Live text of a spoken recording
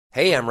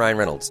Hey, I'm Ryan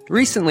Reynolds.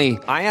 Recently,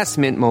 I asked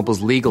Mint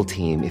Mobile's legal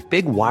team if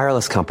big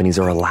wireless companies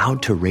are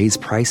allowed to raise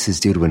prices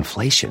due to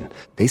inflation.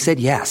 They said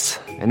yes.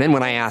 And then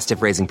when I asked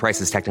if raising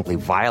prices technically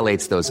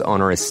violates those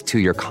onerous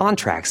two-year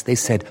contracts, they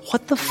said,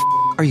 "What the f***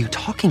 are you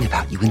talking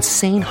about, you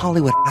insane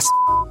Hollywood ass?"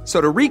 So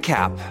to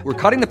recap, we're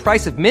cutting the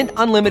price of Mint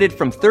Unlimited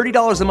from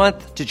 $30 a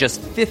month to just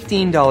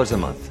 $15 a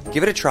month.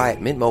 Give it a try at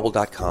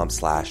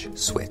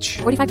mintmobile.com/switch.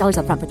 $45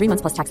 up front for 3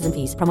 months plus taxes and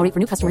fees. Promo rate for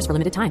new customers for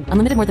limited time.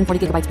 Unlimited more than 40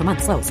 gigabytes per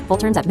month. Slows full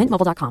terms at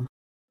mintmobile.com.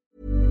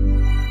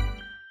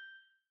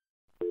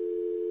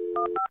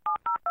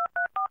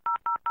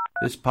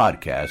 This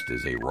podcast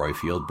is a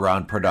Royfield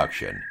Brown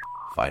production.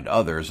 Find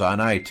others on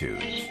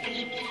iTunes.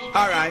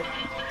 All right.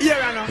 Yeah,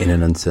 I know. In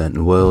an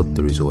uncertain world,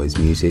 there is always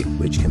music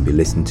which can be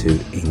listened to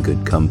in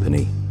good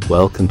company.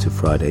 Welcome to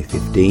Friday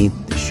 15,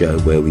 the show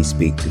where we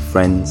speak to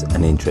friends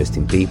and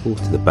interesting people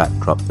to the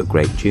backdrop of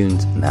great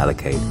tunes and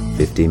allocate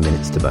 15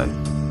 minutes to both.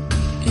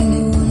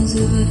 Anyone's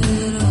ever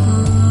had a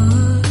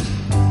heart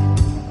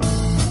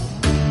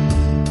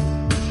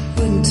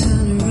wouldn't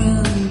turn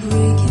around and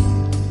break it.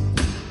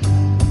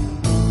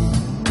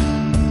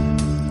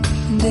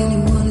 And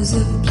anyone who's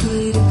ever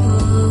played a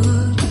part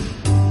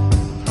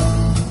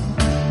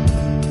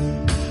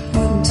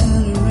wouldn't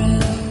turn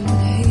around and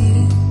hate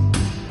it.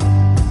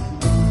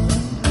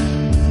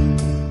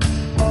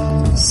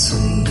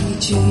 Sweet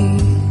Jane,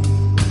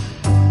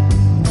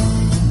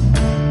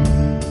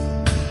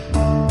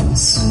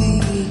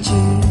 sweet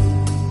Jane.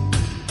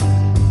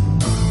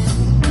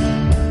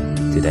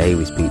 Today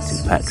we speak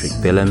to Patrick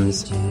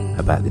Willems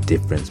about the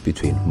difference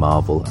between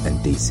Marvel and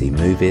DC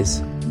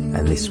movies,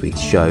 and this week's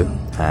show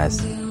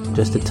has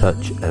just a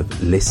touch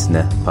of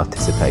listener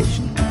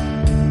participation.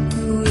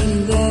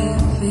 Waiting there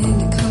for him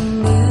to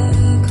come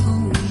back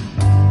home.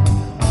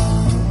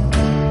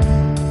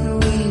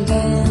 Waiting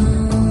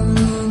down on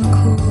the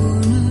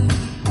corner,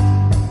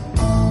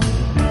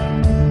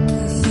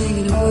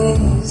 thinking of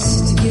ways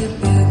to get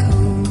back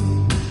home.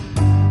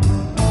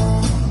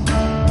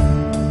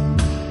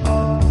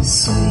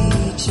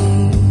 Sweet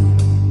Jane,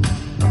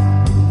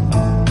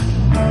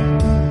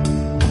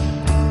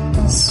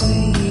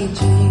 sweet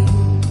Jane.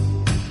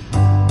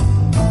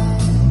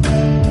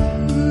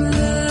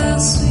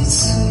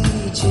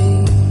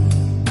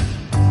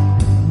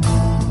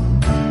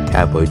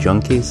 Cowboy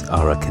Junkies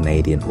are a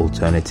Canadian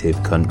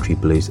alternative country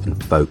blues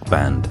and folk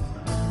band.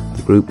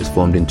 The group was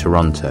formed in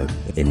Toronto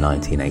in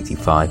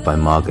 1985 by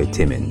Margot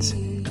Timmins.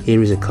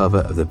 Here is a cover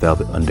of the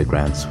Velvet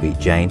Underground Sweet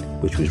Jane,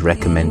 which was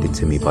recommended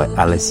to me by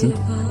Alison,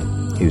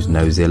 who's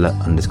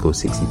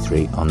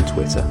Nozilla_63 on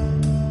Twitter.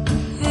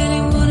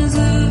 Anyone has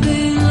ever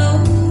been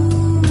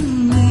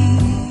lonely,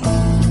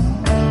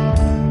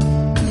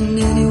 and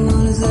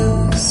anyone has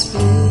ever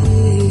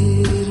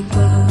split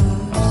apart.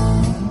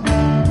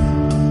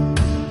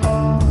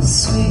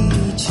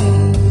 Sweet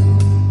Jane,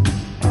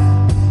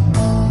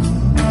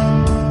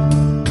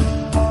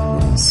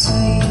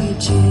 sweet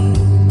Jane,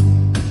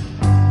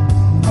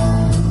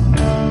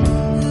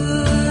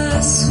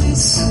 sweet,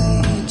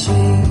 sweet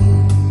Jane.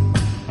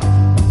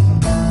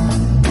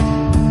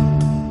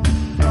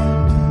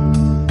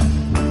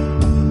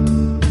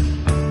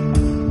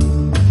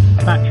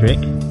 Patrick,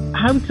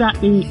 how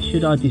exactly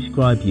should I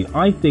describe you?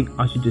 I think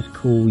I should just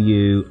call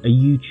you a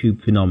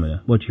YouTube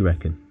phenomena. What do you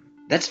reckon?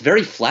 That's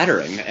very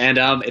flattering, and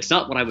it's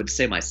not what I would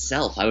say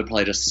myself. I would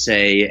probably just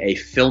say a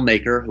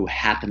filmmaker who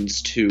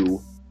happens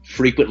to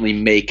frequently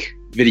make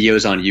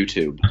videos on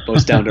YouTube.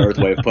 Most down-to-earth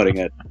way of putting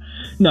it.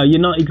 No, you're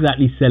not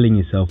exactly selling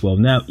yourself well.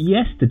 Now,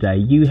 yesterday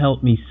you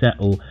helped me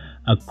settle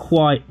a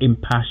quite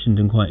impassioned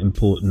and quite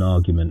important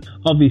argument.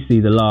 Obviously,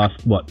 the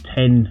last,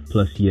 10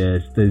 plus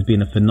years, there's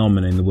been a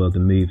phenomenon in the world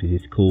of movies.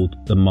 It's called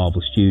the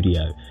Marvel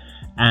Studio.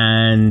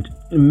 And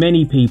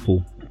many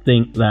people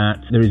think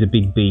that there is a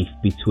big beef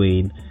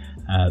between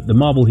the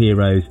Marvel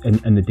heroes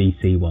and the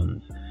DC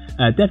ones.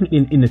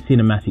 Definitely in the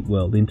cinematic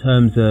world, in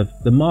terms of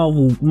the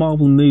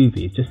Marvel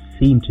movies just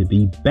seem to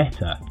be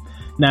better.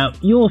 Now,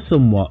 you're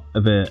somewhat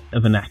of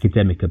an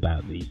academic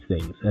about these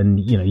things, and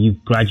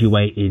you've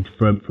graduated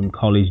from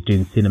college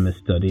doing cinema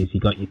studies. You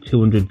got your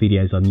 200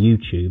 videos on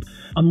YouTube.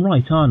 I'm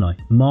right, aren't I?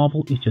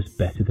 Marvel is just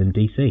better than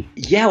DC.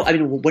 Yeah, I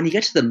mean, when you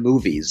get to the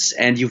movies,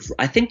 and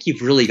I think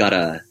you've really got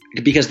to,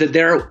 because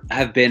there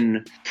have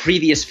been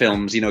previous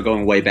films,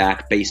 going way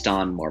back based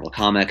on Marvel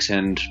Comics,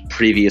 and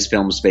previous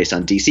films based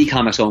on DC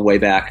Comics going way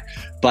back.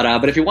 But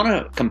if you want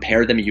to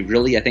compare them, you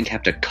really, I think,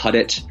 have to cut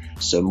it.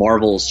 So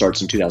Marvel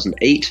starts in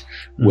 2008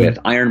 with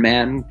Iron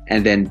Man,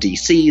 and then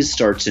DC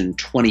starts in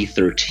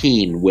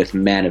 2013 with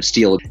Man of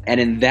Steel.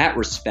 And in that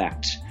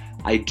respect,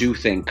 I do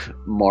think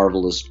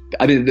Marvel is,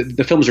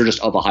 the films are just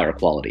of a higher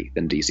quality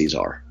than DC's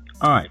are.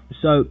 All right,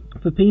 so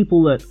for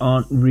people that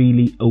aren't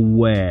really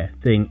aware,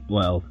 think,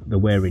 well, they're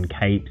wearing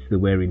capes, they're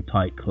wearing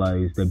tight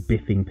clothes, they're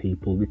biffing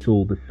people, it's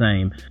all the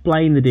same.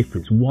 Explain the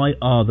difference. Why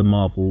are the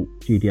Marvel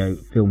Studio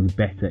films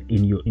better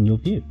in your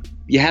view?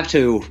 You have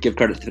to give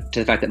credit to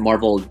the fact that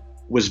Marvel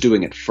was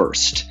doing it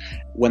first.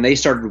 When they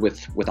started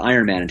with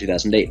Iron Man in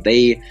 2008,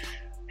 they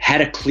had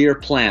a clear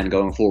plan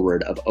going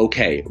forward of,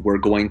 okay, we're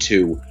going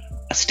to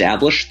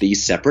establish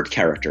these separate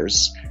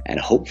characters, and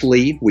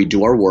hopefully we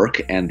do our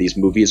work and these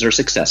movies are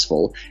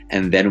successful,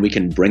 and then we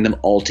can bring them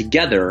all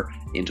together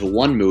into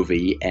one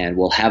movie and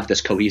we'll have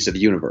this cohesive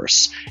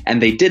universe.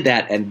 And they did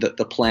that, and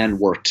the plan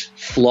worked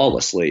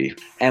flawlessly.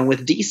 And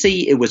with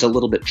DC, it was a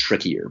little bit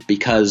trickier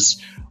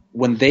because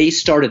when they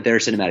started their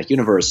cinematic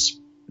universe,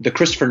 the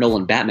Christopher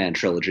Nolan Batman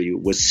trilogy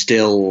was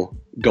still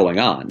going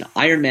on.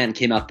 Iron Man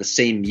came out the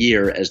same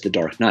year as The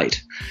Dark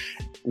Knight.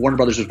 Warner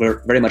Brothers was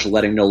very much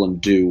letting Nolan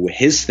do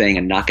his thing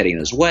and not getting in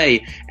his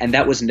way, and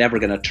that was never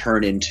going to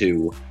turn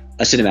into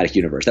a cinematic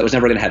universe. That was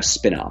never going to have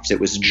spin-offs. It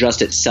was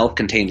just its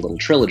self-contained little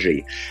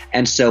trilogy.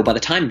 And so by the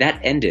time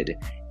that ended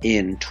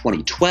in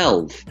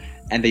 2012,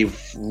 and they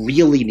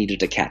really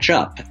needed to catch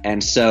up,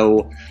 and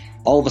so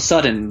all of a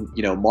sudden,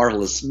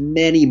 Marvel is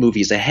many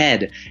movies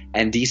ahead,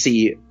 and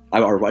DC,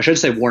 or I should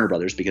say Warner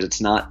Brothers, because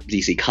it's not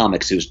DC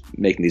Comics who's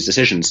making these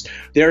decisions,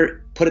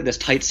 they're put in this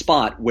tight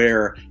spot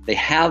where they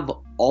have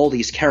all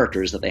these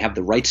characters that they have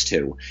the rights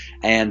to,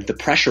 and the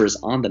pressure is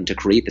on them to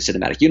create the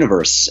cinematic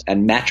universe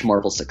and match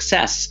Marvel's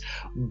success,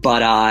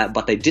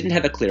 but they didn't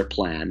have a clear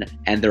plan,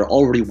 and they're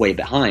already way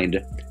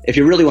behind. If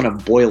you really want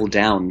to boil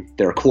down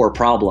their core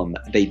problem,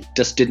 they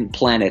just didn't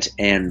plan it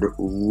and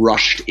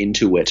rushed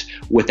into it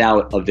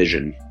without a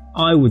vision.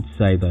 I would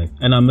say, though,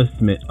 and I must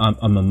admit,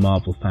 I'm a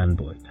Marvel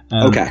fanboy.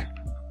 Okay.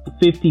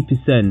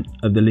 50%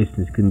 of the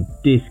listeners can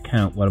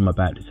discount what I'm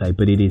about to say,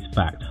 but it is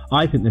fact.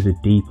 I think there's a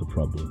deeper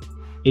problem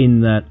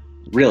in that...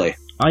 Really?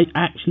 I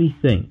actually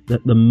think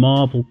that the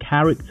Marvel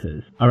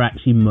characters are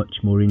actually much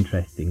more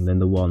interesting than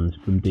the ones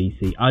from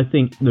DC. I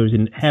think there's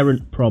an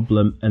inherent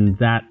problem, and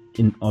that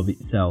in of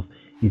itself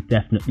is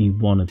definitely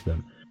one of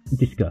them.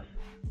 Discuss.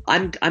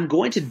 I'm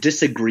going to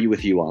disagree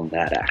with you on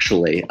that,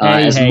 actually.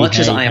 Hey.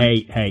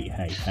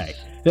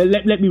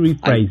 Let me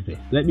rephrase this.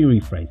 Let me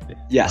rephrase this.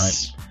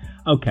 Yes. Right?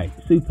 Okay,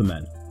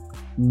 Superman.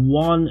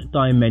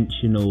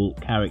 One-dimensional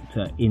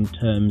character in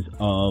terms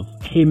of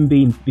him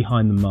being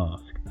behind the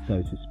mask,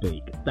 so to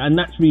speak. And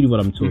that's really what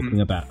I'm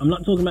talking about. I'm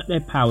not talking about their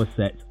power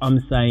sets.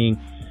 I'm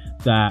saying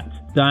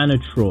that Diana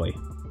Troy,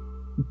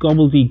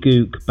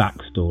 gobbledygook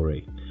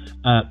backstory.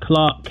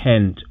 Clark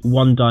Kent,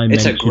 one-dimensional...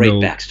 It's a great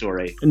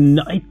backstory.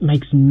 No, it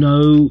makes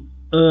no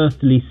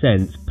earthly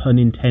sense, pun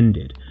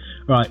intended.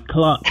 Right,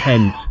 Clark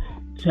Kent,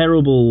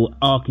 terrible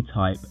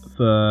archetype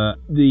for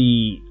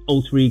the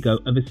alter ego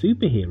of a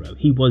superhero.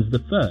 He was the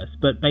first,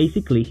 but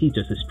basically he's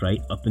just a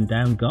straight up and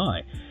down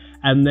guy.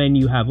 And then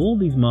you have all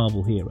these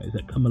Marvel heroes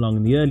that come along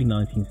in the early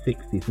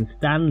 1960s, and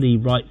Stan Lee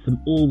writes them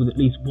all with at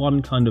least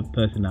one kind of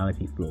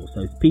personality flaw.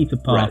 So Peter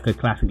Parker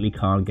classically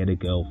can't get a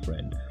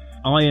girlfriend.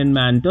 Iron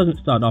Man doesn't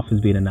start off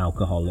as being an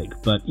alcoholic,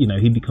 but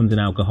he becomes an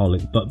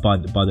alcoholic but by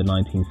the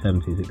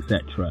 1970s,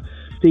 etc.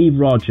 Steve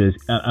Rogers,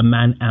 a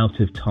man out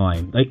of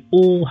time. They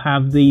all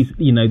have these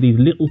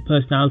little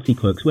personality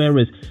quirks,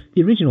 whereas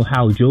the original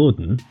Hal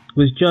Jordan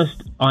was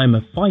just, I'm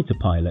a fighter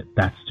pilot,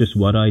 that's just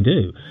what I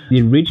do.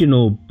 The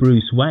original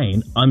Bruce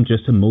Wayne, I'm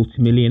just a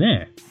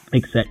multimillionaire,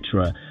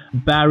 etc.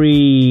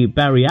 Barry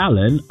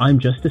Allen, I'm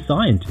just a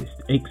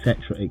scientist,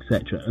 etc.,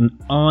 etc. And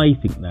I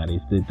think that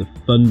is the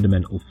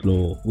fundamental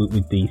flaw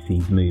with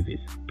DC's movies.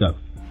 Go.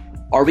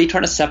 Are we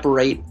trying to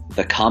separate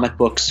the comic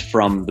books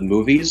from the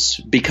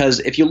movies? Because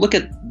if you look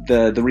at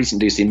the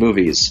recent DC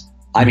movies,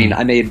 I mean,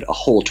 I made a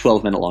whole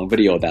 12-minute long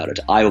video about it.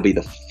 I will be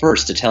the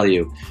first to tell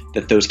you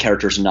that those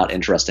characters are not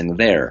interesting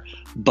there.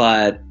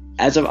 But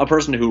as a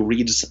person who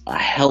reads a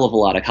hell of a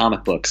lot of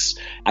comic books,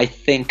 I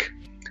think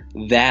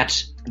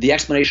that the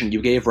explanation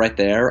you gave right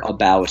there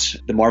about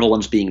the Marvel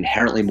ones being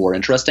inherently more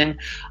interesting,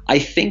 I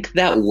think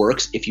that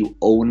works if you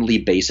only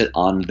base it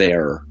on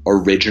their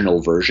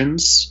original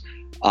versions,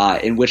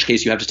 in which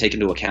case you have to take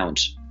into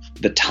account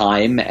the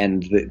time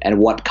and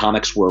what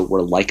comics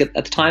were like at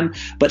the time.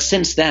 But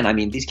since then, I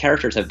mean, these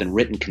characters have been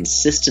written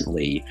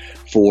consistently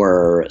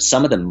for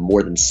some of them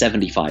more than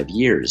 75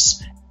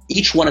 years.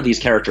 Each one of these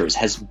characters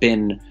has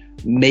been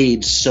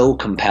made so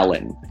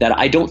compelling that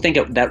I don't think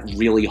that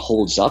really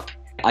holds up.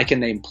 I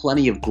can name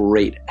plenty of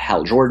great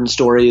Hal Jordan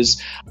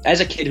stories. As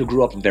a kid who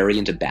grew up very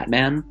into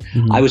Batman,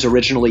 I was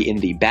originally in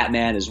the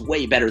Batman is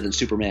way better than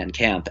Superman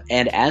camp.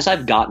 And as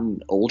I've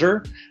gotten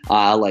older,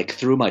 like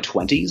through my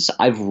 20s,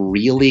 I've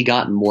really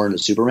gotten more into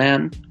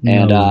Superman.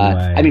 And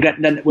I mean,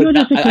 you're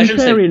just a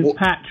contrarian,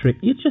 Patrick.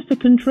 You're just a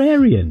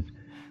contrarian.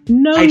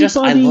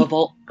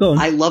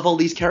 I love all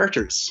these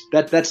characters.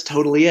 That's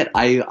totally it.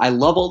 I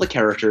love all the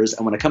characters,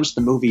 and when it comes to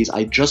the movies,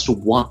 I just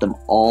want them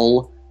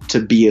all to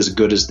be as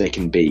good as they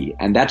can be.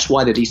 And that's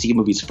why the DC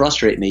movies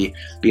frustrate me,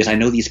 because I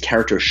know these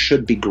characters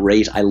should be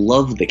great. I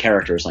love the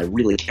characters. I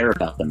really care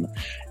about them.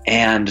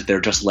 And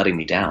they're just letting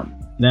me down.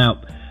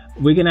 Now,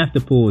 we're going to have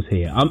to pause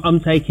here.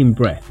 I'm taking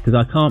breath because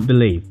I can't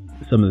believe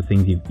some of the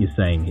things you're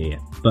saying here.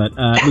 But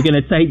we're going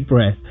to take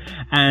breath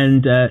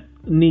and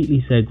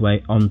neatly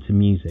segue onto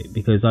music,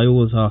 because I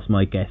always ask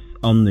my guests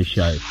on the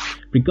show,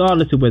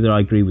 regardless of whether I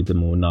agree with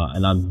them or not,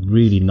 and I'm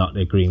really not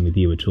agreeing with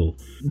you at all,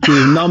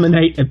 to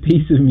nominate a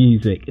piece of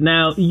music.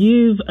 Now,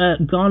 you've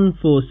gone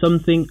for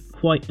something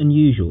quite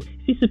unusual.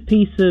 Is this a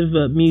piece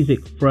of music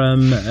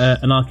from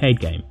an arcade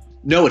game?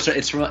 No,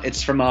 it's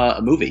from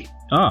a movie.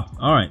 Ah,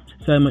 all right.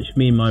 So much for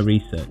me and my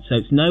research. So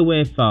it's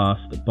Nowhere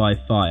Fast by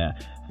Fire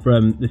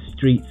from the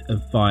Streets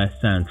of Fire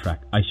soundtrack.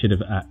 I should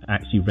have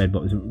actually read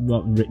what was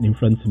written in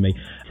front of me.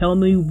 Tell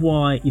me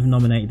why you've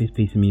nominated this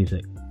piece of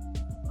music.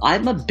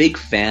 I'm a big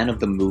fan of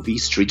the movie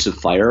Streets of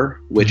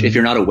Fire, which, if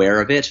you're not aware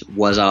of it,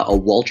 was a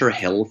Walter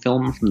Hill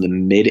film from the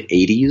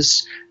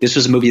mid-'80s. This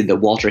was a movie that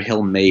Walter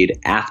Hill made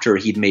after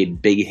he'd made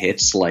big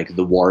hits like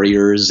The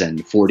Warriors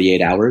and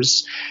 48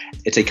 Hours.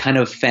 It's a kind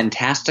of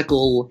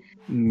fantastical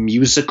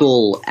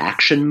musical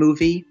action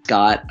movie. It's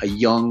got a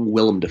young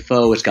Willem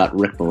Dafoe. It's got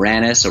Rick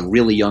Moranis, a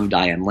really young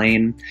Diane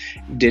Lane.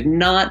 Did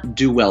not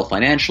do well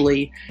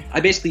financially.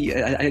 I guess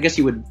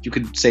you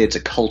could say it's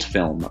a cult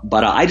film,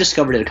 but I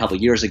discovered it a couple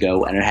years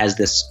ago, and it has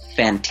this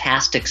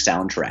fantastic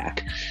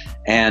soundtrack,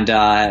 and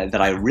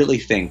that I really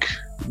think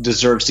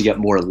deserves to get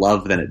more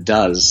love than it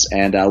does.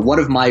 And one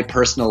of my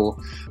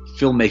personal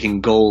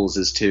filmmaking goals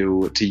is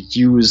to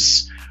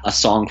use a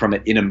song from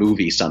it in a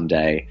movie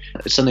someday.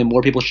 It's something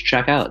more people should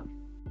check out.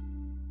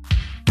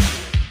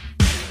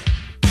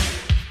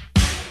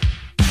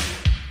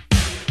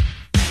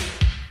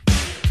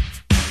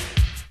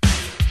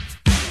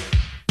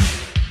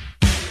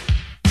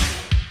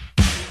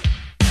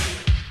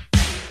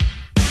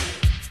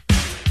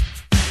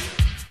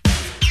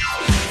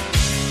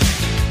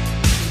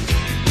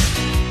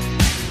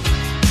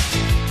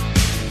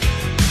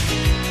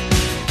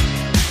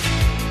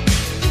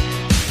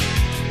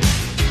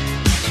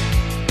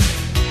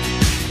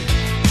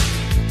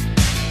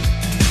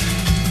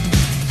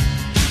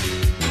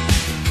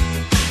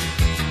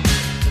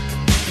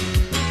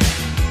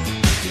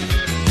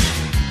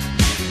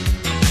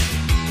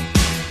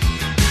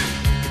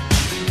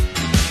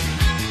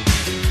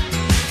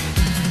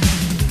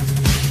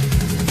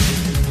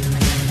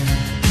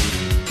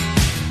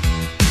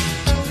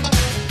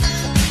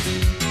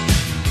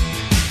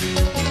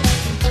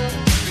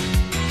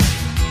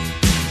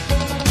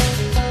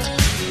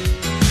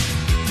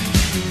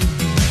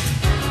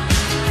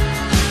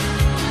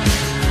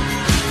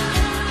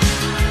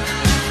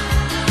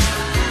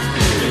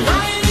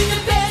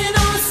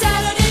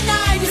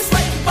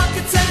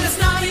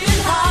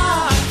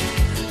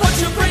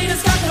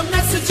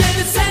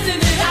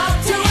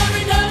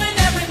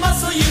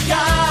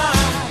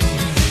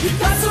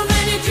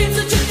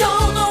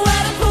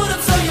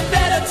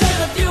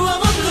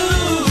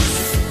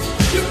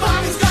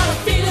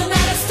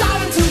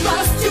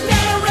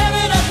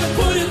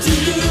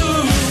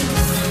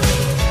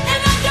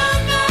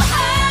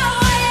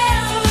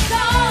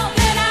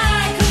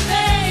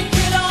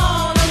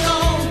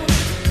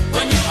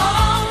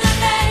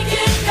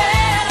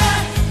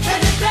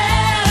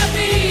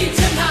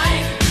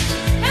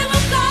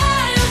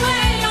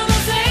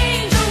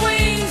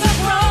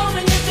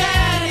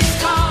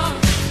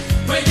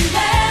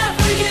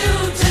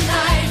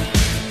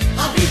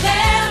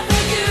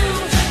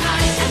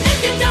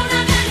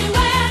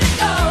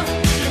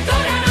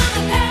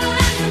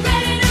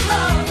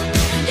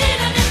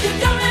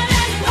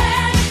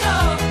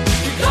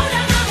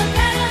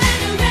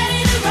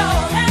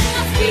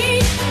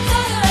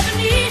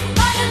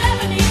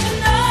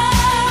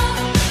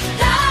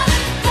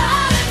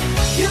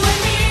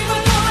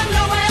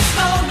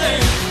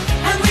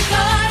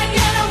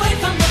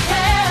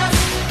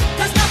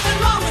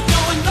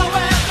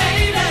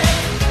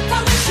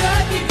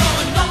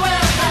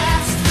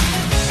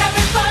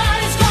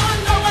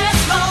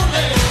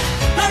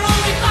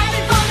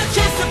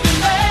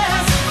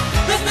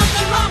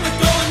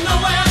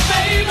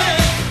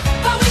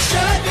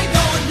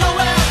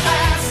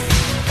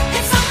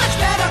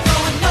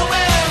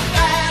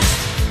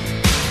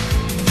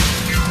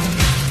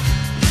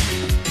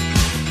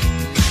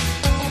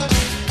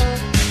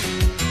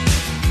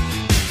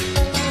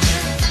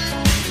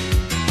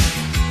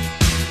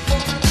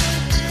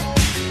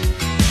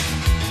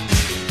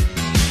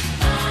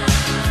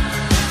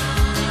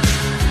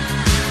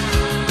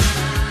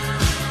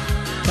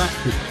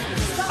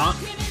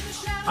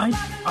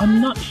 I'm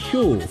not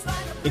sure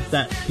if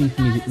that piece of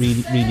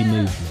music really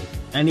moved me,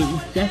 and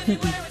it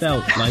definitely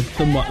felt like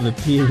somewhat of a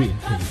period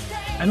piece,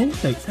 and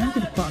also it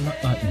sounded quite a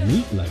lot like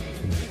Meatloaf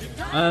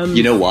to me.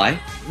 You know why?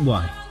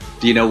 Why?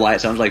 Do you know why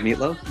it sounds like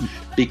Meatloaf?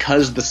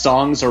 Because the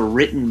songs are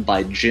written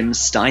by Jim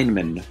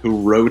Steinman,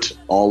 who wrote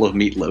all of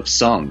Meatloaf's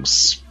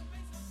songs.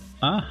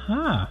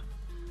 Aha.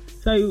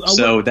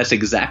 So that's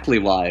exactly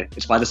why.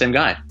 It's by the same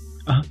guy.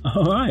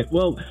 All right.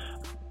 Well,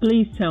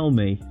 please tell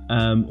me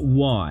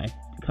why,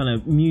 kind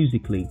of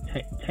musically,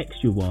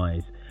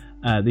 texture-wise,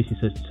 this is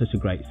such a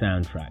great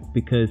soundtrack.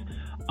 Because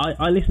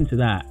I listened to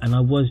that and I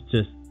was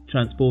just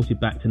transported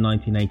back to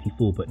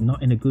 1984, but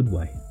not in a good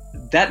way.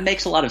 That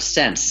makes a lot of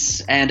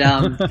sense, and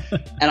and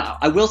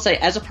I will say,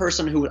 as a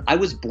person who I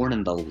was born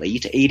in the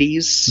late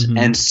 '80s,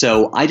 and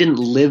so I didn't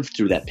live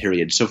through that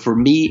period. So for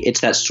me,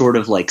 it's that sort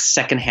of like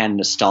secondhand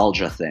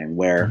nostalgia thing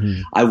where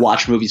I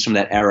watch movies from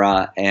that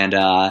era, and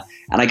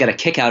I get a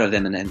kick out of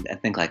them, and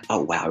think like,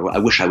 oh wow, I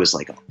wish I was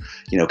like,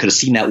 could have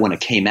seen that when it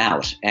came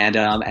out,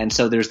 and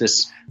so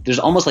there's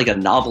almost like a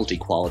novelty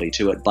quality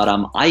to it. But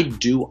I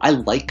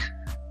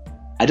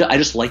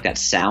just like that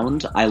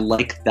sound. I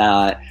like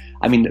that.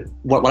 I mean,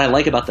 what I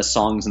like about the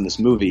songs in this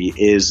movie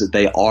is that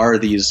they are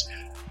these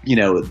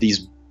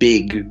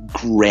big,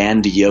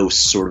 grandiose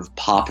sort of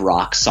pop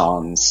rock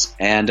songs,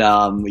 and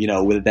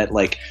with that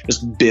like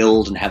just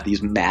build and have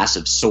these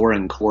massive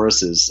soaring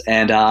choruses,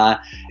 and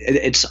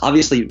it's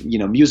obviously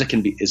music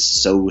is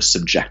so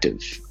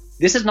subjective.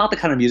 This is not the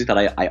kind of music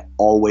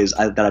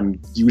that I'm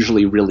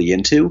usually really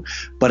into,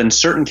 but in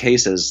certain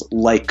cases,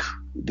 like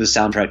the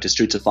soundtrack to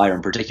Streets of Fire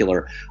in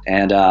particular,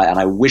 and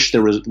I wish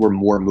there were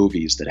more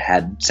movies that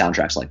had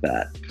soundtracks like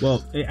that.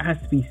 Well, it has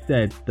to be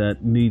said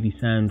that movie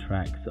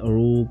soundtracks are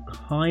all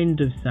kind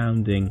of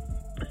sounding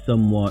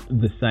somewhat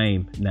the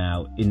same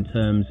now in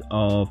terms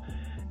of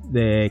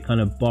they're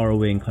kind of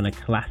borrowing kind of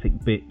classic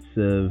bits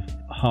of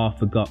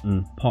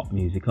half-forgotten pop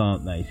music,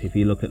 aren't they? So if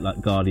you look at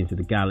like Guardians of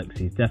the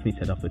Galaxy, it's definitely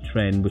set off a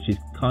trend which is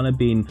kind of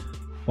been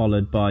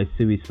followed by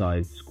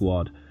Suicide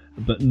Squad,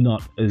 but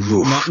not as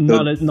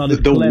not as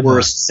the clever.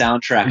 Worst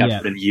soundtrack I've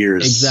heard in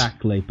years.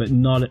 Exactly, but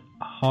not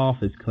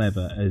half as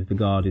clever as the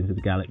Guardians of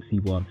the Galaxy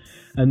one.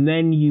 And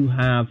then you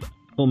have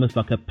almost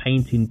like a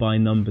painting by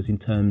numbers in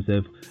terms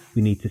of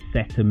we need to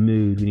set a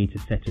mood, we need to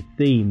set a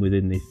theme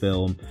within this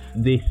film.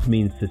 This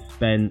means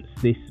suspense,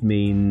 this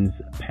means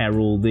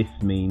peril, this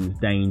means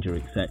danger,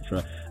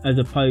 etc. As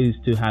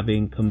opposed to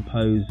having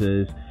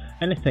composers,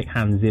 and let's take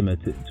Hans Zimmer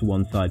to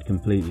one side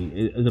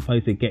completely, as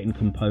opposed to getting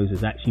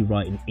composers actually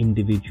writing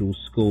individual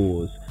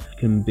scores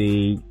can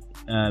be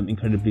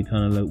incredibly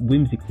kind of like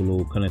whimsical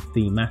or kind of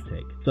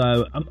thematic.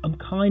 So I'm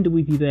kind of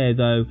with you there,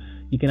 though.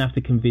 You're going to have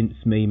to convince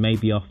me,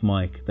 maybe off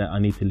mic, that I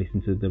need to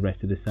listen to the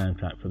rest of the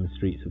soundtrack from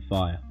Streets of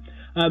Fire.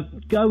 I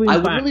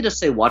would really just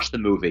say watch the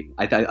movie.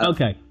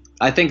 Okay.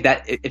 I think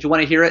that if you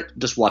want to hear it,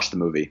 just watch the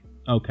movie.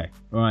 Okay.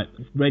 All right.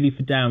 Ready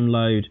for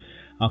download.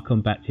 I'll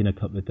come back to you in a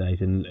couple of days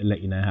and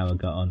let you know how I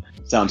got on.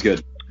 Sounds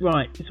good.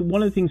 Right. So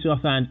one of the things that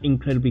I found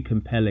incredibly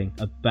compelling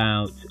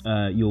about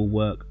your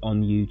work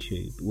on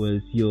YouTube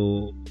was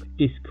your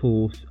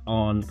discourse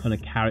on kind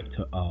of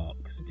character arcs.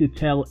 To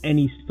tell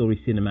any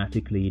story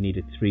cinematically, you need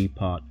a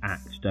 3-part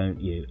act, don't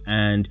you?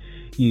 And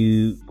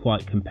you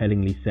quite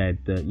compellingly said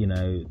that,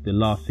 the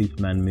last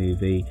Superman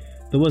movie,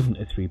 there wasn't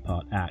a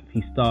 3-part act.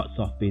 He starts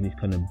off being this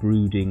kind of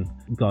brooding,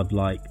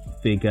 godlike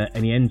figure,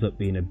 and he ends up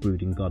being a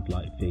brooding,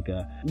 godlike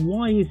figure.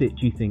 Why is it,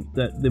 do you think,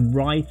 that the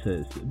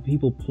writers,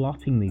 people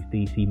plotting these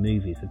DC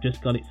movies, have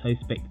just got it so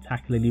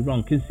spectacularly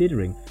wrong,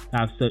 considering they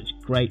have such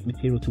great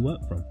material to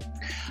work from?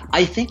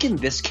 I think in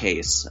this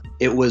case,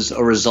 it was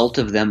a result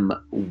of them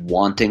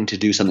wanting to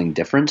do something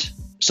different.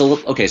 So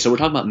we're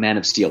talking about Man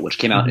of Steel, which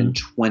came out in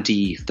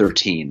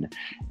 2013.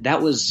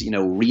 That was,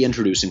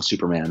 reintroducing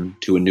Superman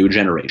to a new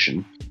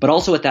generation. But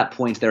also at that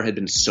point, there had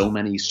been so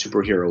many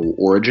superhero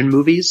origin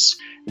movies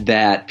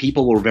that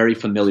people were very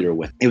familiar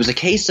with. It was a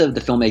case of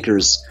the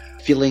filmmakers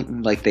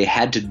feeling like they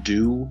had to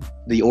do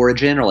the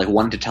origin, or like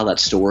wanting to tell that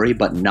story,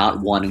 but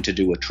not wanting to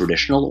do a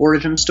traditional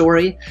origin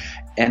story.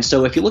 And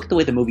so if you look at the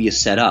way the movie is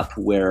set up,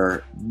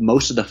 where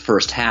most of the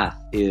first half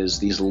is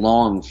these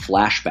long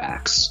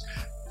flashbacks,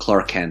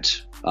 Clark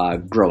Kent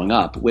growing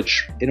up,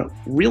 which,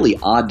 really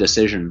odd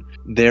decision.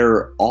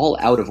 They're all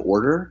out of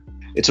order.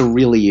 It's a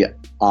really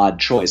odd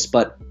choice,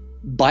 but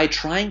by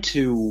trying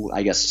to,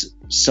 I guess,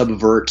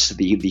 subvert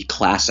the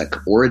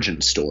classic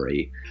origin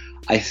story,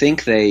 I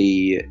think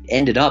they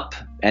ended up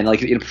and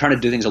trying to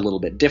do things a little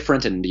bit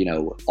different and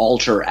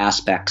alter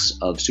aspects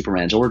of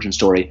Superman's origin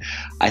story.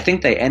 I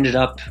think they ended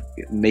up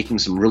making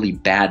some really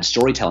bad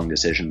storytelling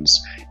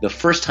decisions. The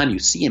first time you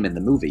see him in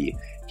the movie,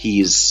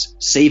 he's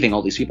saving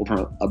all these people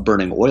from a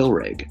burning oil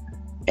rig,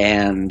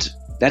 and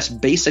that's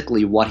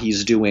basically what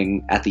he's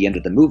doing at the end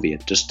of the movie.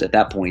 Just at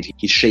that point,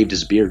 he's shaved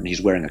his beard and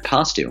he's wearing a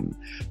costume.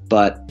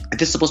 But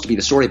this is supposed to be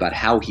the story about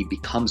how he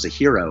becomes a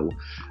hero.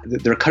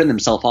 They're cutting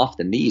themselves off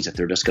the knees if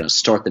they're just going to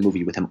start the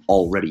movie with him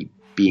already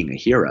being a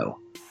hero.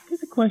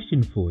 Here's a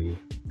question for you.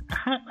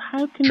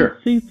 How can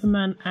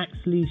Superman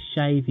actually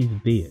shave his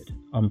beard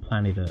on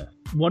planet Earth?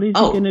 What is it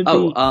going to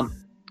be?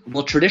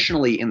 Well,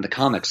 traditionally in the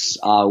comics,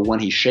 when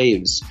he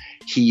shaves,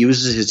 he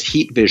uses his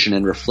heat vision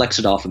and reflects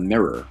it off a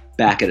mirror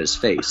back at his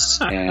face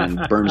and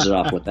burns it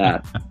off with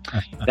that.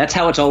 That's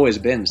how it's always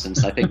been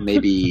since, I think,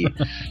 maybe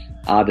the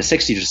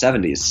 60s or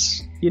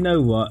 70s. You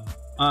know what?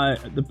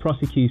 The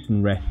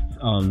prosecution rests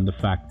on the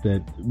fact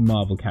that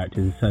Marvel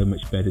characters are so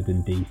much better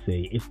than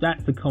DC. If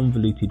that's the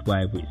convoluted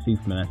way of which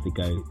Superman has to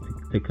go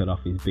to cut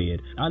off his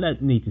beard, I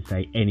don't need to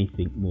say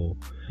anything more.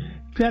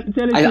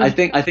 I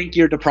think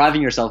you're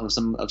depriving yourself of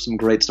some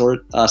great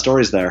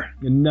stories there.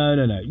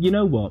 No. You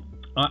know what?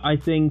 I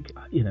think,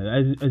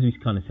 as we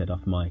kind of said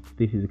off mic,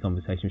 this is a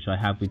conversation which I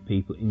have with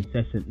people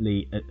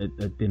incessantly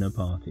at dinner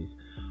parties.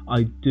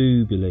 I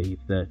do believe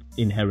that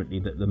inherently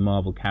that the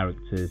Marvel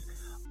characters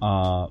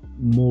are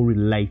more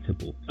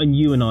relatable. And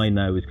you and I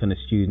know as kind of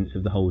students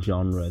of the whole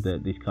genre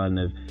that this kind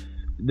of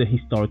the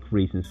historic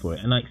reasons for it.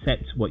 And I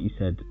accept what you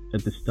said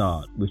at the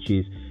start, which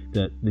is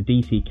that the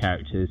DC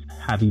characters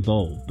have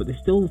evolved, but they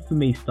still, for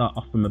me, start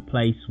off from a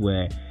place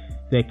where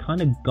they're kind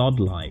of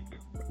godlike,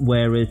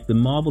 whereas the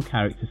Marvel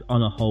characters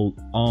on a whole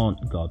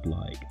aren't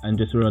godlike and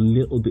just are a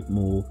little bit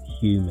more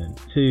human.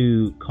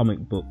 Two comic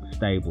book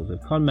stables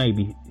have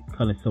maybe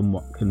kind of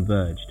somewhat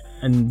converged.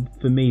 And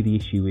for me, the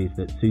issue is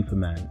that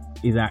Superman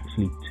is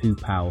actually too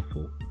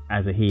powerful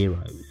as a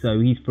hero.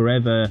 So he's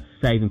forever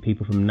saving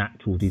people from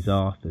natural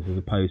disasters as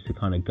opposed to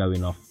kind of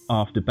going off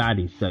after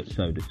baddies,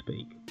 so to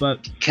speak.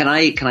 But can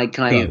I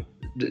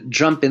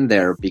jump in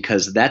there,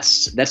 because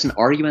that's an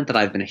argument that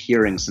I've been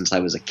hearing since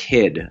I was a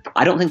kid.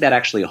 I don't think that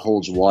actually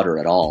holds water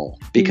at all.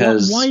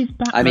 Because why is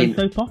Batman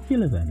so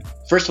popular then?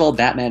 First of all,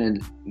 Batman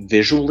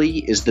visually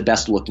is the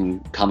best looking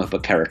comic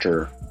book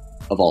character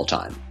of all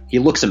time. He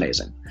looks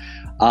amazing.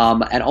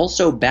 And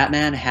also,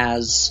 Batman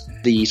has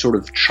the sort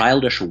of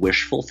childish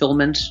wish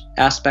fulfillment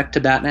aspect to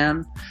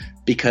Batman,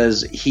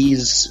 because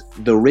he's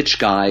the rich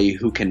guy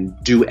who can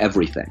do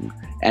everything,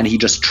 and he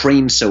just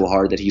trains so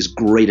hard that he's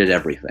great at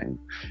everything.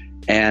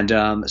 And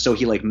so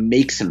he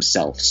makes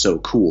himself so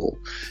cool.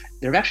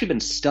 There have actually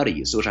been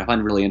studies, which I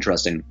find really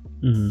interesting,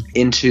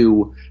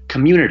 into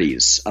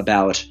communities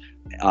about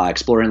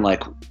exploring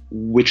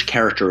which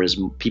character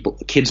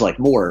kids like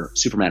more,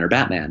 Superman or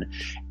Batman.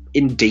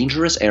 In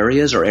dangerous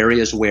areas, or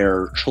areas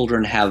where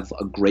children have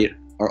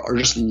or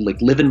just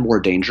live in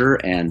more danger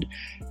and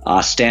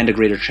stand a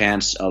greater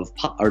chance of,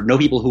 or know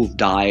people who've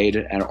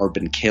died or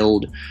been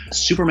killed,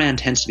 Superman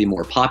tends to be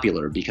more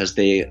popular because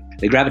they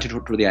gravitate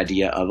toward the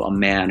idea of a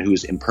man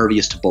who's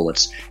impervious to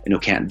bullets and who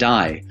can't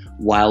die.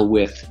 While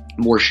with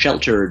more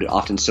sheltered,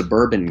 often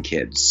suburban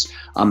kids,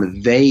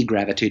 they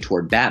gravitate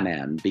toward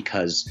Batman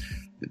because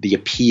the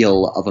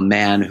appeal of a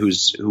man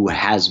who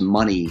has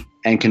money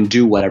and can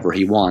do whatever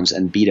he wants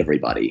and beat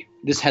everybody.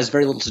 This has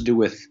very little to do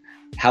with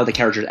how the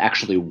characters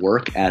actually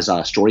work as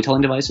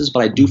storytelling devices,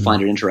 but I do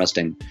find it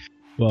interesting.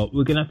 Well,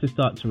 we're going to have to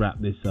start to wrap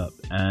this up,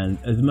 and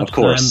as much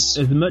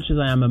as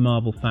I am a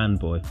Marvel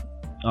fanboy,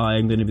 I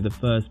am going to be the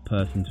first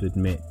person to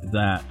admit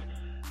that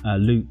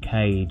Luke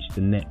Cage,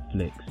 the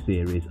Netflix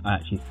series, I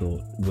actually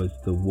thought was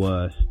the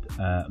worst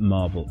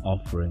Marvel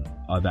offering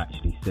I've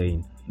actually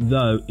seen.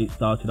 Though it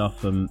started off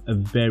from a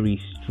very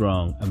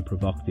strong and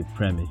provocative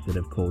premise that,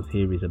 of course,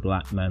 here is a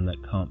black man that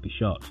can't be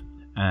shot.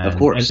 And, of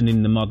course. And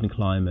in the modern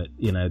climate,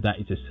 that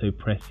is just so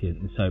prescient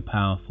and so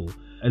powerful.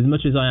 As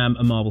much as I am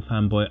a Marvel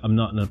fanboy, I'm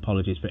not an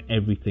apologist for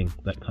everything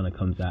that kind of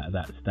comes out of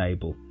that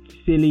stable.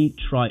 Silly,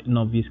 trite and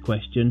obvious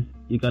question.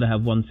 You got to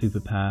have one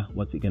superpower.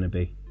 What's it going to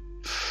be?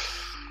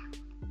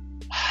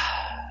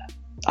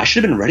 I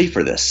should have been ready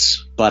for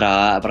this, but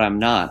I'm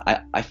not.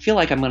 I feel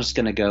like I'm just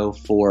going to go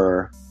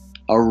for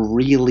a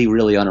really,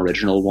 really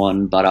unoriginal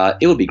one, but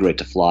it would be great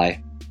to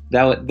fly.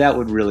 That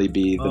would really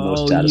be the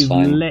most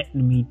satisfying. You've let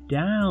me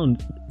down.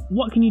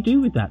 What can you do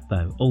with that,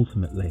 though,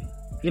 ultimately?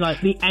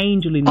 The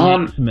Angel in the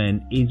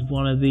X-Men is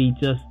one of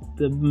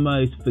the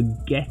most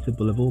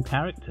forgettable of all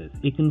characters.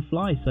 It can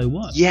fly, so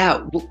what?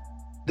 Yeah, well,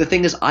 the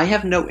thing is, I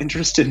have no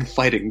interest in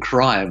fighting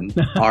crime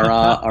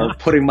or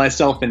putting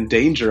myself in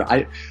danger.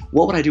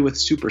 What would I do with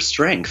super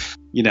strength?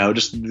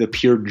 Just the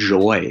pure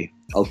joy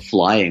of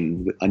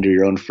flying under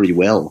your own free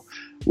will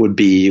would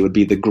be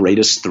the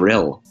greatest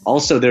thrill.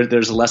 Also,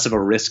 there's less of a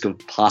risk of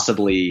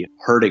possibly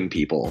hurting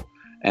people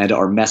and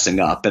or messing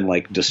up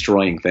and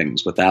destroying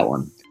things with that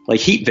one.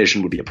 Heat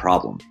vision would be a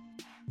problem.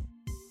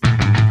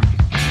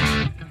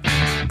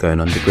 Going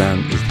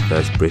Underground is the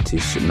first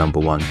British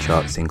 #1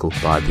 chart single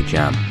by The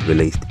Jam,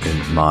 released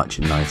in March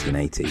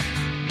 1980.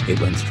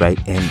 It went straight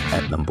in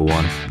at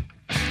 #1,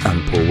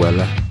 and Paul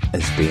Weller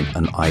has been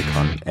an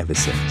icon ever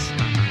since.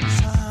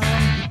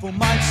 Some people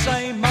might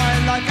say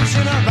my life is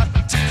in a rut.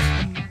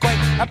 I'm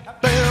quite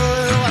happy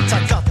with what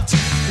I got.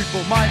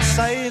 People might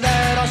say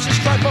that I should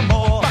strive for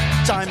more,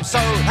 but I'm so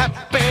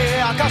happy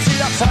I can see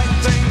the fine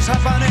things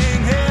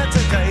happening here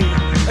today.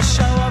 A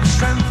show of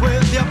strength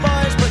with your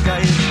boys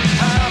brigade.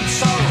 And I'm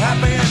so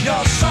happy and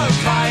you're so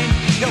kind.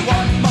 You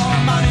want more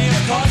money,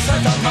 of course I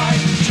don't mind.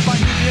 You buy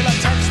nuclear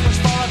textbooks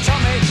for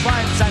atomic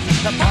crimes, and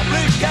the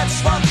public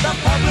gets what the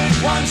public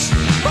wants.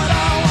 But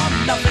I want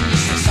nothing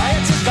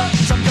society's got.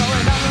 I'm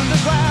going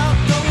underground.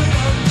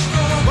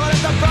 What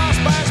if the brass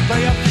bands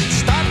play up?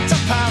 Start to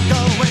pound,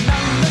 going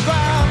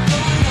underground.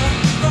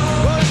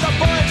 What if the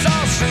boys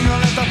all sing, or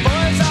if the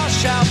boys all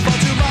shout for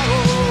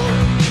tomorrow?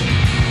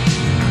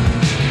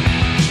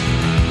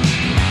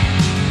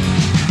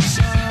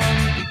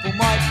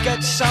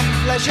 Get some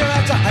pleasure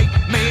out to hate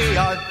me.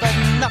 I've had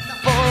enough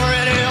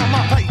already on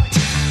my plate.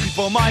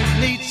 People might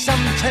need some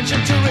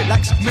tension to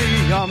relax me.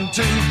 I'm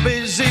too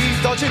busy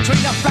dodging between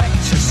the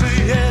facts. You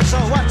see, here's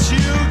what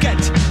you get.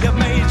 You've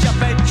made your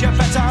bed, you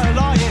better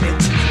lie in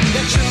it.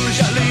 You choose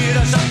your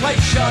leaders and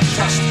place your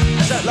trust,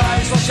 as their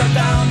lies wash you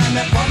down and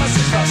their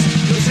promises rust.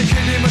 Using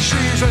killing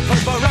machines with put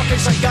for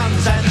rockets and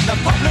guns, and the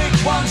public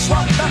wants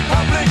what the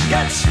public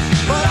gets.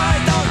 But I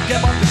don't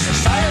give up the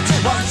society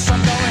wants.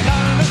 I'm going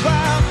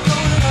underground,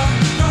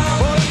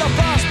 well, the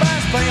brass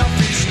bands play up,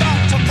 we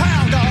start to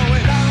pound.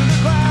 Going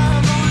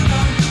underground,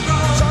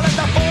 so let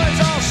the boys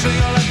all sing,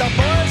 let the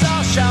boys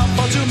all shout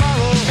for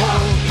tomorrow.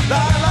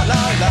 La la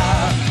la la,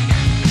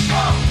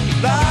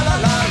 la la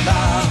la la.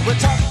 We're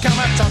talking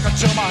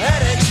till my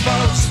head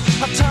explodes.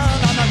 I turn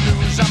on the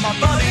news and my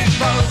body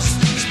blows.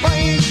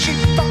 Spraying shit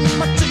on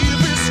my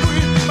TV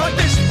screen. But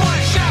this boy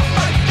shout,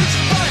 but this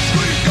boy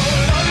scream.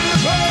 Going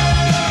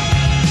underground.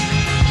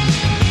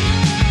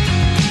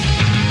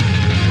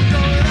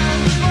 Going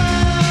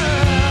underground.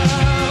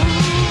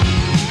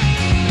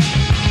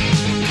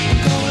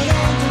 Going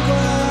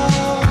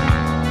underground.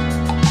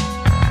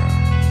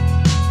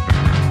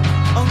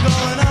 I'm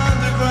going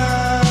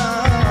underground.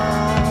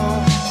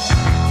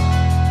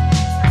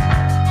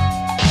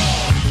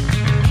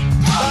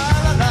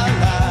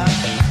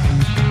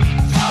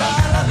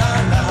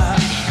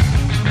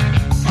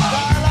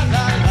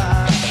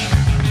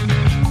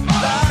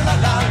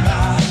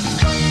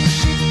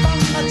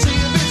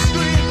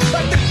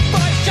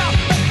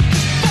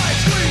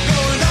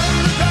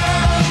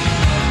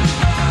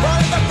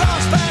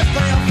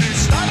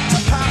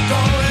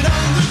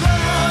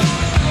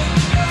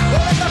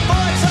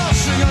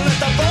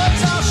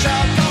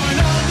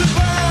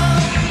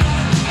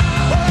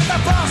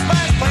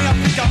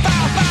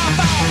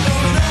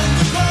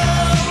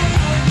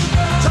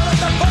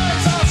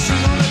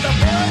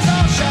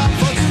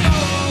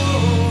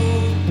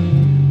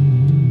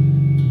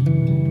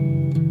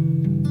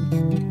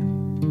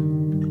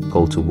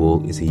 Colter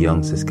Wall is a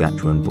young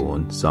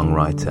Saskatchewan-born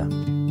songwriter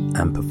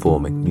and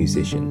performing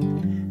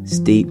musician.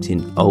 Steeped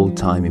in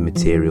old-timey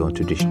material and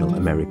traditional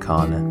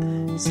Americana,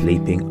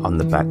 Sleeping on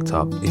the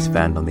Blacktop is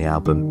found on the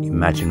album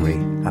Imaginary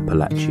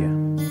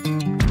Appalachia.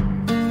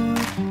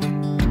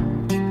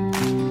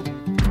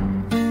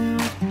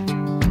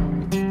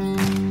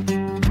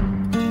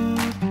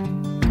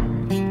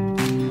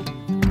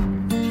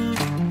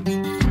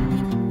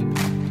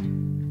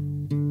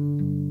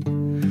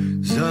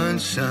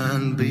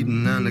 Sunshine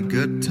beating on the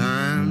good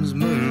times,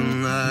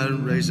 moonlight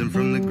racing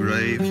from the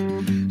grave,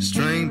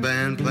 string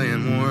band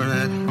playing more of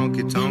that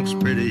honky-tonks,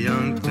 pretty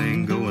young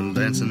thing going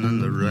dancing in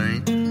the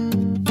rain.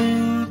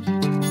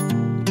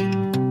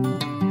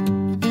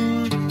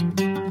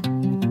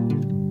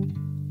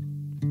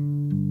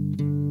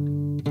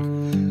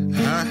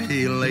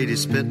 High-heel lady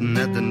spitting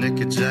at the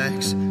Nicky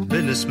Jacks,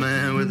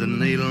 businessman with a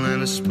needle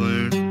and a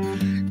spoon,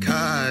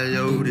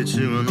 coyote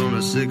chewing on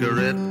a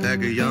cigarette pack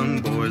of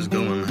young boys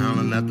going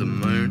howling at the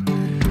moon.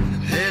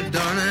 Hey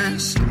darling,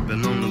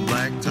 sleeping on the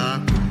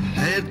blacktop.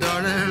 Hey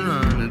darling,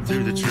 running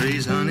through the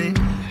trees, honey.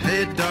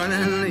 Hey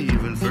darling,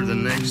 leaving for the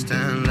next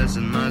town.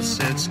 Lesson my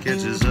set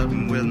sketches up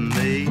with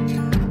me.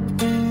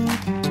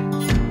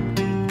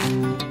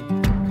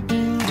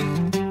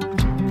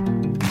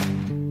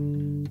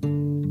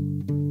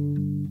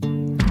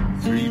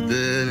 Three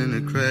dead in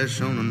a crash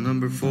on a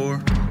number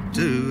 4.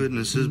 2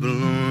 witnesses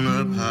blown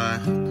up high.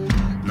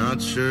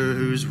 Not sure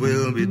whose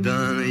will be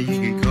done. You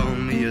can call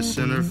me a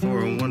sinner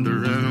for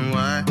wondering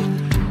why.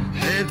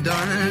 Hey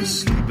darling,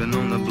 sleeping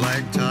on the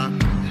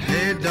blacktop.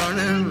 Hey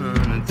darling,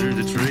 running through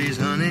the trees,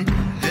 honey.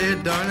 Hey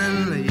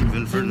darling,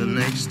 leaving for the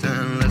next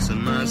town.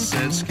 Lesson my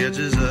set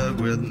sketches up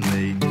with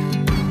me.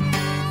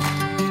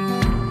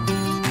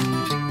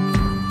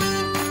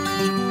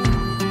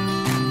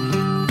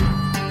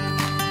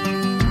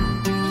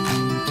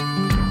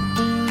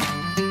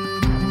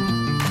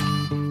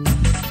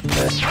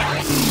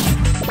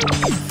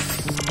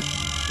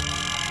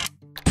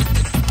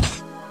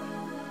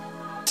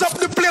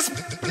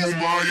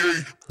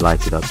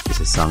 Light It Up is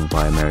a song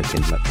by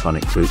American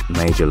electronic group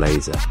Major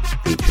Lazer,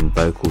 featuring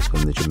vocals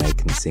from the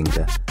Jamaican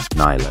singer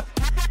Nyla.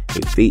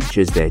 It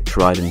features their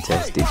tried and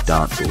tested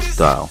dancehall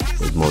style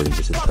with more than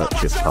just a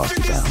touch of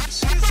party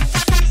bounce.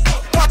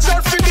 Watch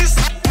out for this.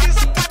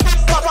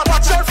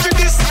 Watch out for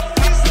this.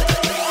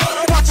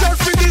 Watch out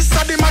for this.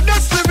 I did my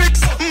dance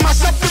lyrics.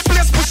 Mash up the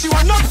place, but you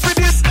are not for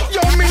this.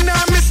 Yo, me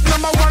nah miss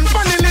 #1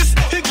 funny list.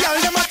 The girl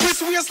them a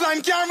twist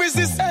waistline can't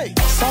resist. Hey,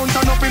 sound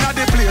turn up inna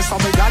the place, so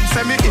me God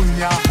send me in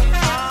ya.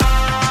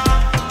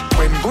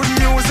 When good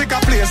music a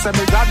play, say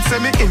me God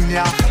send me in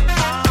ya.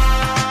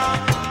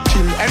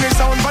 Kill any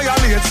sound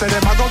violate, say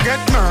them a go get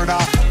murder.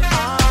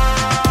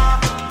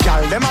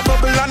 Girl them a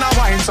bubble and a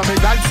wine, so me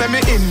God send me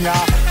in ya.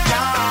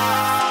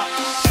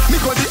 Me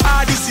go the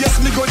hardest, yes,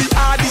 me go the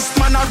hardest.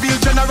 Man a real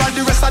general,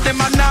 the rest of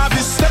them a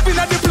novice. Step in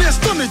at the place,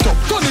 turn it up,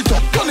 turn it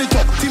up, turn it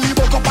up. Till me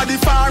buck up at the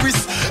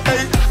forest.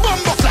 Hey,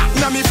 bumbo clap,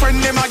 now me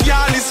friend them a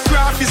girl is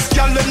graphist.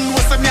 Girl them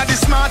know say me a the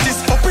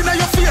smartest. Up inna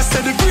your face,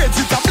 say the grades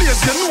it a place.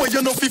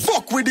 You know fi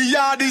fuck with the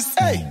hardest.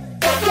 Hey,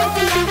 watch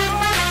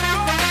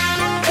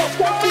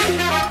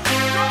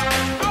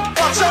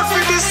out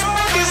for this,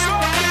 this.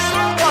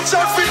 Watch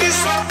out for this,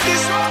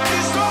 this.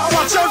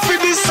 Watch out for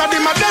this, I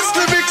did my dance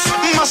lyrics.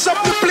 Mash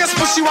up the place,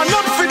 but she want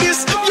up for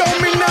this. Yo,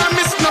 me nah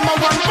miss number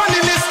one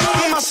funny list.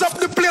 Mash up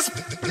the place.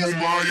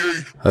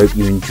 Hope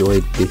you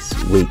enjoyed this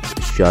week's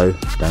show.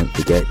 Don't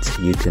forget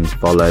you can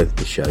follow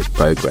the show's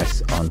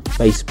progress on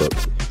Facebook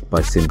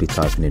by simply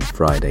typing in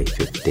Friday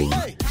 15.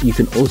 You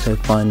can also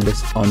find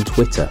us on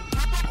Twitter,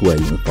 where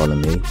you can follow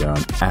me, where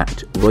I'm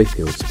at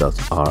Roifield, spelled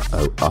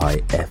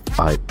ROIFIELD.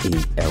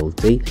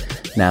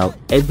 Now,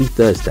 every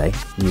Thursday,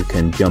 you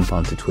can jump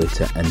onto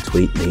Twitter and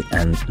tweet me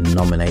and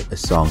nominate a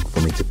song for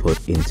me to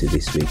put into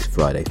this week's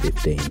Friday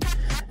 15.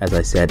 As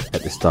I said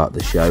at the start of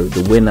the show,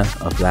 the winner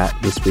of that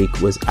this week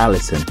was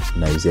Alison,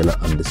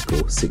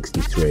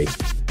 Nozilla_63.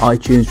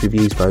 iTunes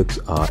reviews, folks,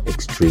 are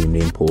extremely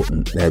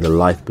important. They're the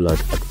lifeblood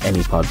of any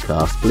podcast.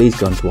 Please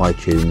go onto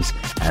iTunes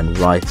and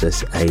write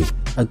us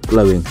a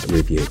glowing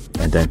review.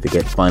 And don't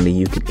forget, finally,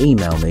 you can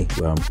email me,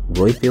 where I'm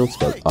Roifield,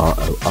 spelled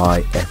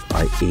ROIFIELD,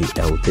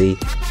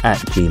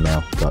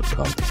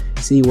 @gmail.com.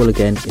 See you all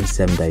again in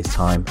 7 days'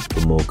 time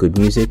for more good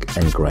music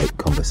and great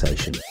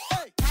conversation.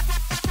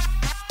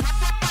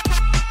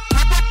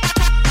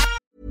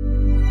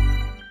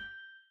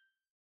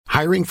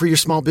 Hiring for your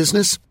small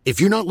business? If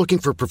you're not looking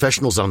for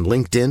professionals on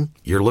LinkedIn,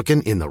 you're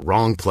looking in the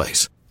wrong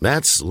place.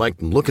 That's like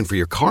looking for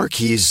your car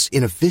keys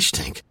in a fish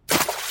tank.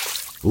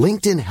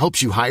 LinkedIn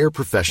helps you hire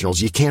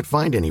professionals you can't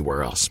find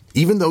anywhere else,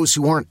 even those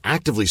who aren't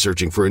actively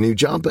searching for a new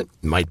job but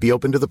might be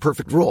open to the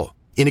perfect role.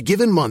 In a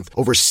given month,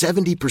 over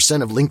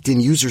 70% of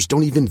LinkedIn users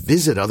don't even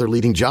visit other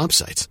leading job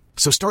sites.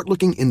 So start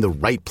looking in the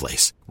right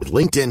place. With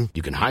LinkedIn,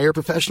 you can hire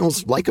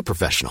professionals like a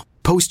professional.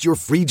 Post your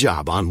free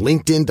job on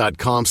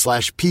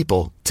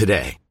linkedin.com/people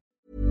today.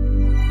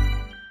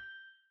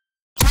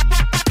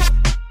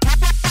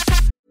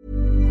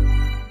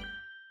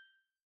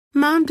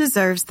 Mom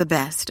deserves the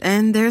best,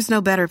 and there's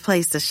no better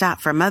place to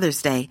shop for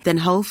Mother's Day than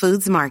Whole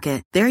Foods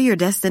Market. They're your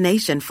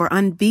destination for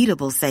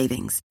unbeatable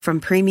savings, from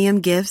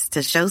premium gifts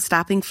to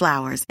show-stopping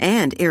flowers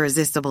and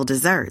irresistible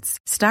desserts.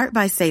 Start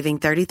by saving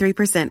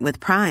 33% with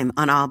Prime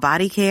on all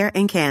body care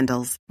and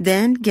candles.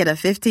 Then get a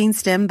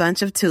 15-stem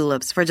bunch of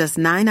tulips for just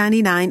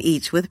 $9.99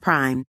 each with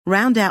Prime.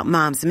 Round out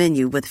Mom's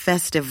menu with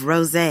festive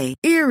rosé,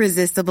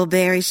 irresistible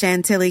berry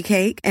chantilly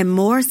cake, and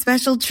more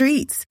special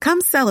treats.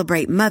 Come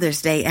celebrate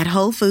Mother's Day at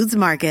Whole Foods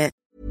Market.